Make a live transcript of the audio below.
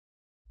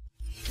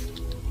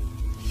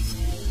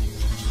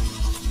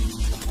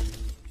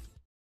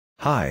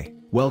Hi,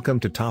 welcome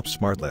to Top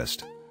Smart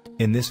List.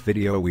 In this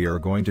video we are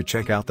going to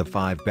check out the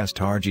 5 best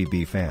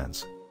RGB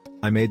fans.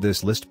 I made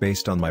this list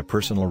based on my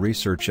personal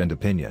research and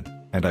opinion,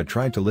 and I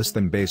tried to list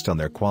them based on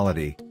their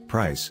quality,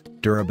 price,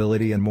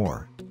 durability and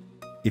more.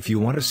 If you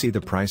want to see the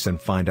price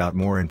and find out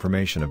more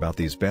information about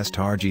these best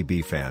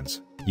RGB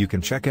fans, you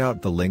can check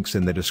out the links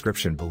in the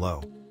description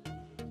below.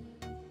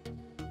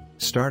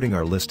 Starting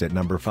our list at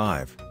number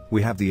 5,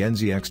 we have the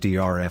NZXT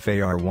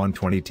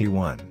RFAR120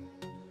 T1.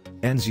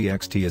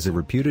 NZXT is a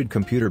reputed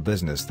computer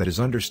business that is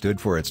understood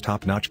for its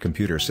top-notch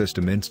computer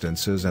system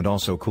instances and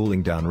also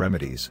cooling down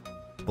remedies.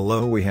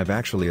 Below we have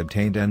actually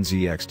obtained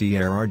NZXT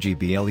Air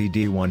RGB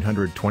LED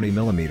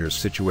 120mm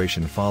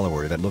situation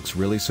follower that looks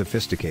really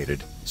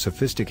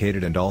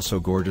sophisticated and also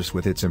gorgeous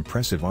with its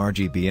impressive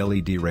RGB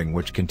LED ring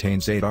which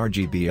contains 8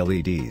 RGB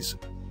LEDs.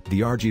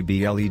 The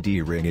RGB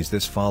LED ring is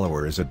this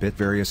follower is a bit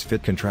various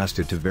fit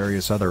contrasted to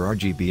various other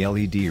RGB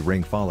LED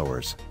ring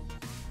followers.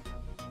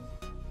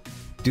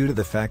 Due to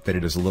the fact that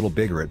it is a little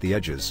bigger at the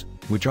edges,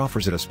 which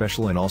offers it a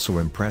special and also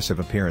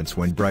impressive appearance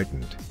when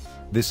brightened.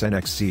 This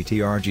NZXT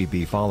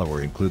RGB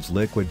follower includes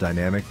liquid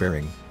dynamic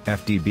bearing,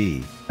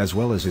 FDB, as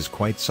well as is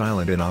quite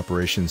silent in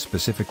operation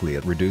specifically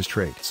at reduced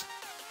rates.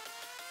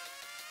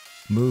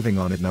 Moving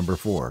on at number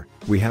 4,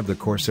 we have the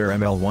Corsair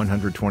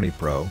ML120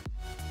 PRO.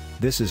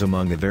 This is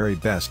among the very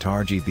best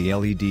RGB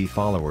LED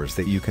followers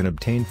that you can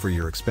obtain for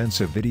your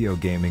expensive video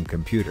gaming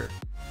computer.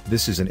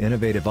 This is an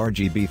innovative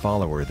RGB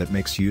follower that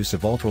makes use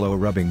of ultra-low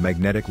rubbing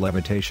magnetic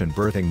levitation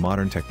berthing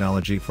modern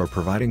technology for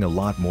providing a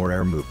lot more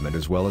air movement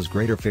as well as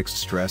greater fixed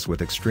stress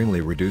with extremely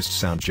reduced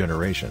sound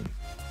generation.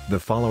 The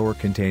follower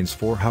contains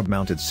 4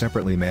 hub-mounted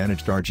separately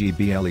managed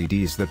RGB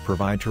LEDs that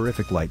provide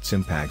terrific lights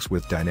impacts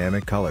with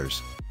dynamic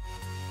colors.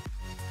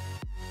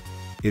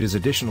 It is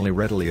additionally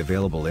readily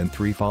available in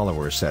 3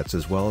 follower sets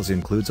as well as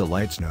includes a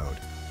lights node.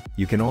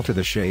 You can alter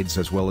the shades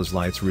as well as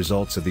lights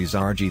results of these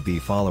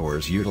RGB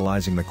followers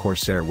utilizing the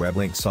Corsair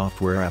WebLink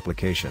software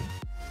application.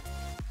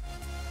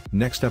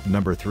 Next up,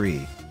 number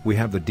 3, we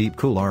have the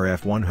Deepcool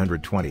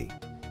RF120.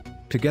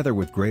 Together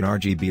with great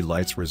RGB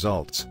lights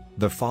results,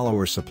 the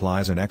follower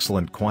supplies an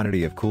excellent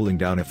quantity of cooling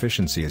down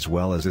efficiency as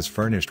well as is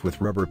furnished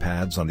with rubber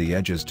pads on the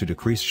edges to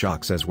decrease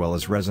shocks as well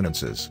as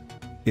resonances.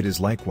 It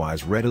is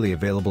likewise readily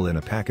available in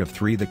a pack of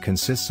 3 that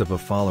consists of a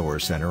follower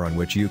center on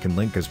which you can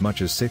link as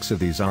much as 6 of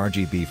these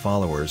RGB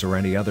followers or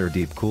any other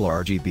Deepcool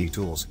RGB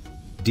tools.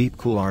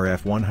 Deepcool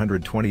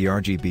RF120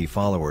 RGB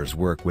followers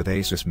work with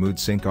Asus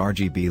MoodSync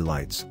RGB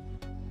lights.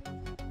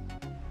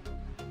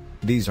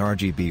 These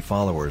RGB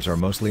followers are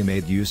mostly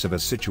made use of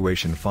as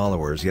situation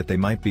followers, yet they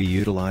might be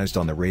utilized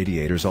on the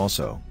radiators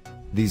also.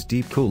 These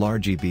Deepcool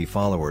RGB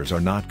followers are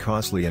not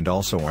costly and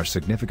also are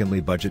significantly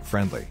budget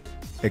friendly.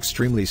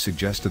 Extremely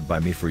suggested by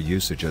me for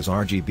usage as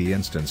RGB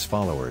instance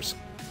followers.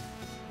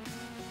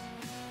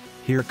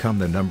 Here come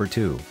the number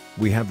 2,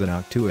 we have the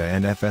Noctua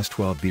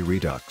NF-S12B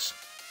redux.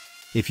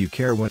 If you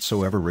care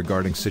whatsoever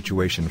regarding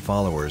situation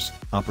followers,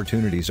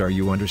 opportunities are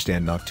you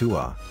understand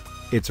Noctua.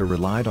 It's a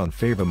relied on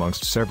fave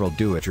amongst several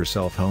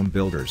do-it-yourself home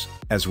builders,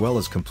 as well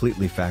as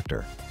completely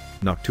factor.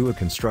 Noctua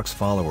constructs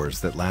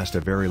followers that last a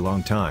very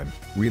long time,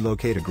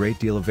 relocate a great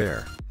deal of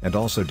air, and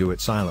also do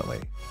it silently.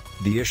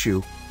 The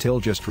issue, till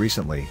just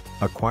recently,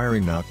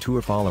 acquiring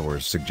Noctua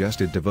followers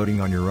suggested devoting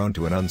on your own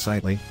to an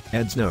unsightly,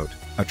 Ed's note,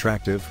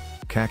 attractive,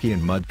 khaki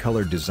and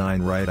mud-colored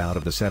design right out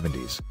of the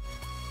 70s.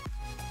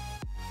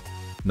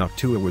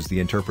 Noctua was the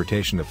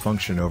interpretation of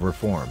function over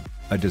form,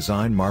 a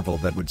design marvel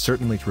that would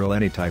certainly thrill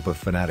any type of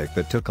fanatic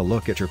that took a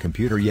look at your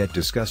computer yet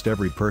disgust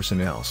every person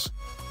else.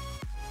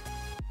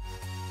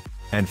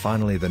 And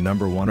finally, the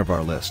number 1 of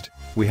our list,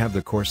 we have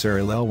the Corsair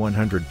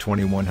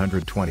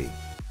LL120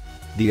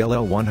 The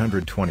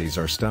LL120s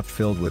are stuffed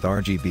filled with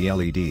RGB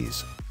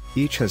LEDs.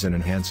 Each has an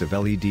enhansive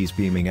LEDs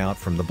beaming out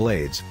from the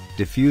blades,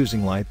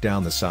 diffusing light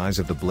down the size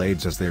of the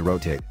blades as they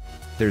rotate.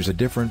 There's a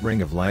different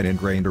ring of light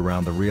ingrained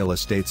around the real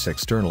estate's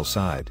external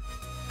side.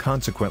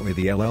 Consequently,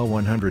 the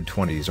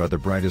LL120s are the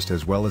brightest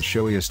as well as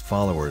showiest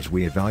followers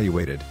we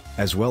evaluated,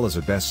 as well as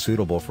the best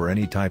suitable for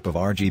any type of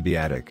RGB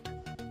addict.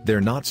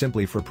 They're not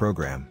simply for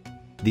program.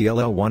 The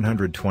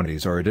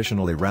LL120s are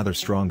additionally rather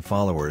strong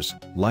followers,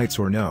 lights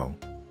or no.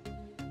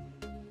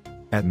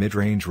 At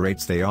mid-range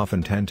rates they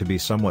often tend to be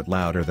somewhat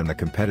louder than the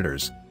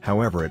competitors,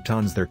 however at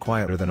tons they're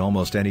quieter than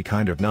almost any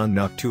kind of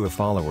non-Noctua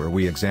follower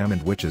we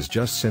examined, which is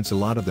just since a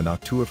lot of the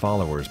Noctua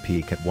followers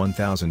peak at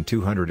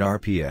 1200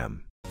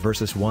 RPM,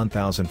 versus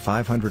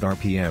 1500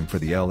 RPM for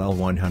the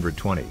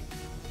LL120.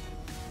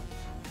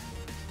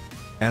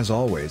 As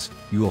always,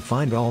 you will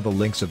find all the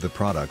links of the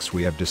products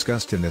we have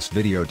discussed in this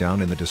video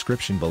down in the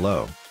description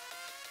below.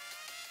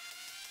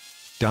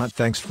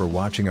 Thanks for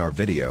watching our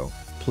video.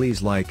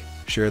 Please like,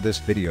 share this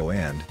video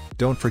and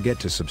don't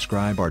forget to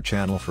subscribe our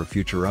channel for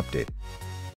future update.